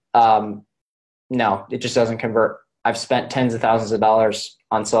 generally, no, it just doesn't convert. I've spent tens of thousands of dollars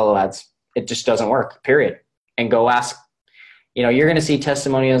on solo ads. It just doesn't work, period. And go ask, you're going to see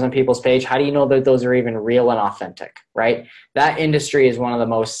testimonials on people's page. How do you know that those are even real and authentic, right? That industry is one of the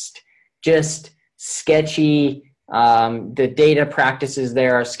most just sketchy. The data practices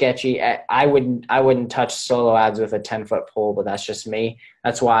there are sketchy. I wouldn't touch solo ads with a 10-foot pole, but that's just me.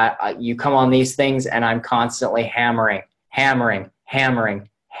 That's why you come on these things and I'm constantly hammering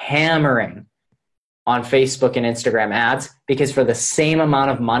on Facebook and Instagram ads, because for the same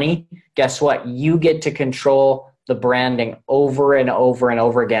amount of money, guess what? You get to control the branding over and over and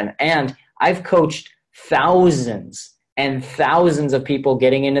over again. And I've coached thousands and thousands of people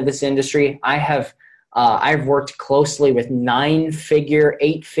getting into this industry. I've worked closely with 9-figure,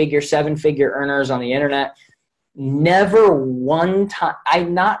 8-figure, 7-figure earners on the internet. Never one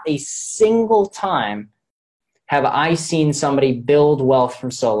time, not a single time have I seen somebody build wealth from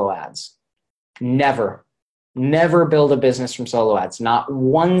solo ads. Never build a business from solo ads. Not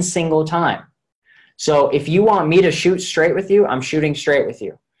one single time. So if you want me to shoot straight with you, I'm shooting straight with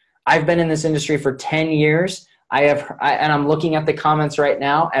you. I've been in this industry for 10 years. And I'm looking at the comments right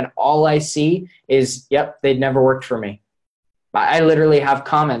now, and all I see is, yep, they'd never worked for me. I literally have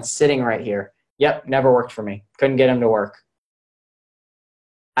comments sitting right here. Yep, never worked for me. Couldn't get them to work.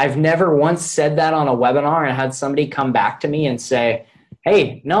 I've never once said that on a webinar and had somebody come back to me and say,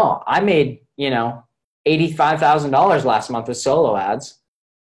 hey, no, I made, $85,000 last month with solo ads.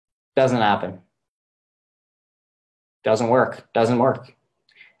 Doesn't happen. Doesn't work.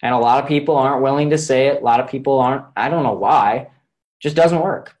 And a lot of people aren't willing to say it. A lot of people aren't. I don't know why. Just doesn't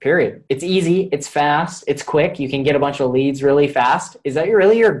work, period. It's easy. It's fast. It's quick. You can get a bunch of leads really fast. Is that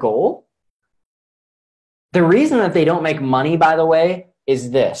really your goal? The reason that they don't make money, by the way, is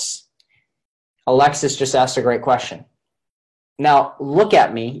this. Alexis just asked a great question. Now, look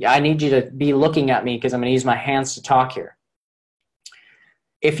at me. I need you to be looking at me because I'm going to use my hands to talk here.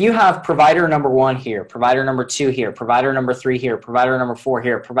 If you have provider number 1 here, provider number 2 here, provider number 3 here, provider number 4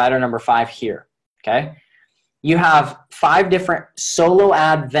 here, provider number 5 here, okay? You have 5 different solo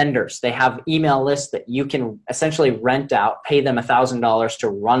ad vendors. They have email lists that you can essentially rent out, pay them $1,000 to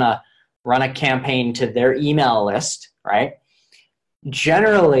run a campaign to their email list, right?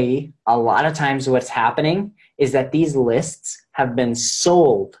 Generally, a lot of times what's happening is that these lists have been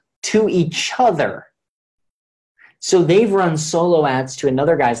sold to each other. So they've run solo ads to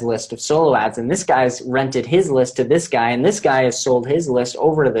another guy's list of solo ads, and this guy's rented his list to this guy, and this guy has sold his list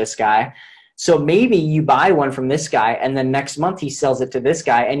over to this guy. So maybe you buy one from this guy, and then next month he sells it to this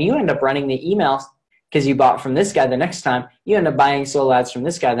guy, and you end up running the emails because you bought from this guy the next time. You end up buying solo ads from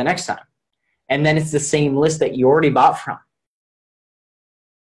this guy the next time. And then it's the same list that you already bought from.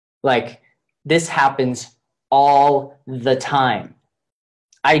 Like, this happens all the time.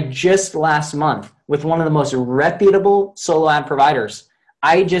 I just last month, with one of the most reputable solo ad providers,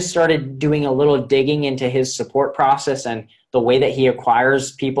 I just started doing a little digging into his support process and the way that he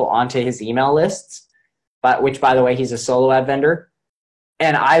acquires people onto his email lists, but which, by the way, he's a solo ad vendor.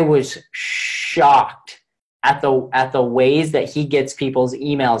 And I was shocked at the ways that he gets people's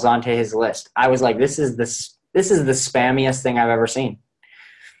emails onto his list. I was like, this is the spammiest thing I've ever seen.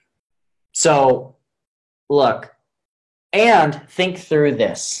 So look, and think through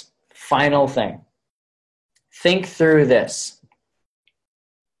this. Final thing. Think through this.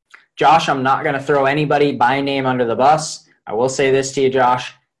 Josh, I'm not going to throw anybody by name under the bus. I will say this to you,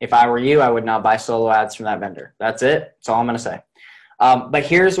 Josh. If I were you, I would not buy solo ads from that vendor. That's it. That's all I'm going to say. But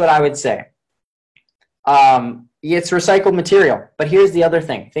here's what I would say. It's recycled material. But here's the other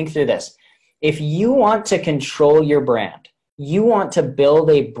thing. Think through this. If you want to control your brand, you want to build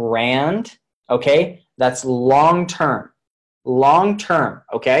a brand, okay, that's long-term. Long-term,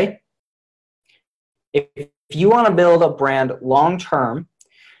 okay? If you want to build a brand long-term,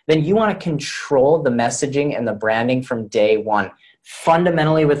 then you want to control the messaging and the branding from day one.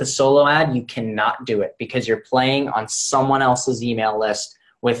 Fundamentally, with a solo ad, you cannot do it because you're playing on someone else's email list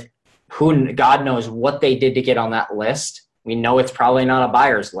with who God knows what they did to get on that list. We know it's probably not a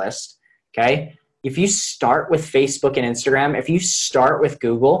buyer's list, okay? If you start with Facebook and Instagram, if you start with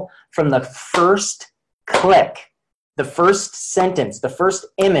Google, from the first click, the first sentence, the first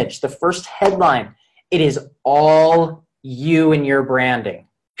image, the first headline, it is all you and your branding.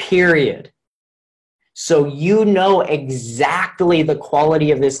 Period. So you know exactly the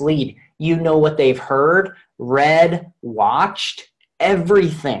quality of this lead. You know what they've heard, read, watched,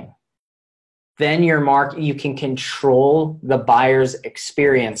 everything. Then you can control the buyer's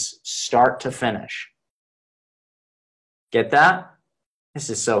experience start to finish. Get that? This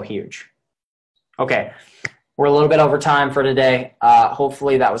is so huge. Okay, we're a little bit over time for today.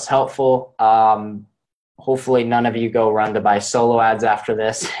 Hopefully that was helpful. Hopefully none of you go run to buy solo ads after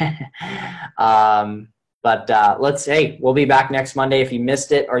this. We'll be back next Monday. If you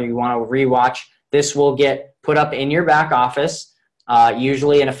missed it or you want to rewatch, this will get put up in your back office,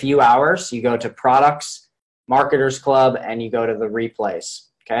 usually in a few hours. You go to Products, Marketers Club, and you go to the replays,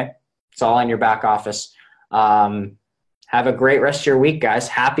 okay? It's all in your back office. Have a great rest of your week, guys.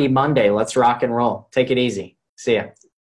 Happy Monday. Let's rock and roll. Take it easy. See ya.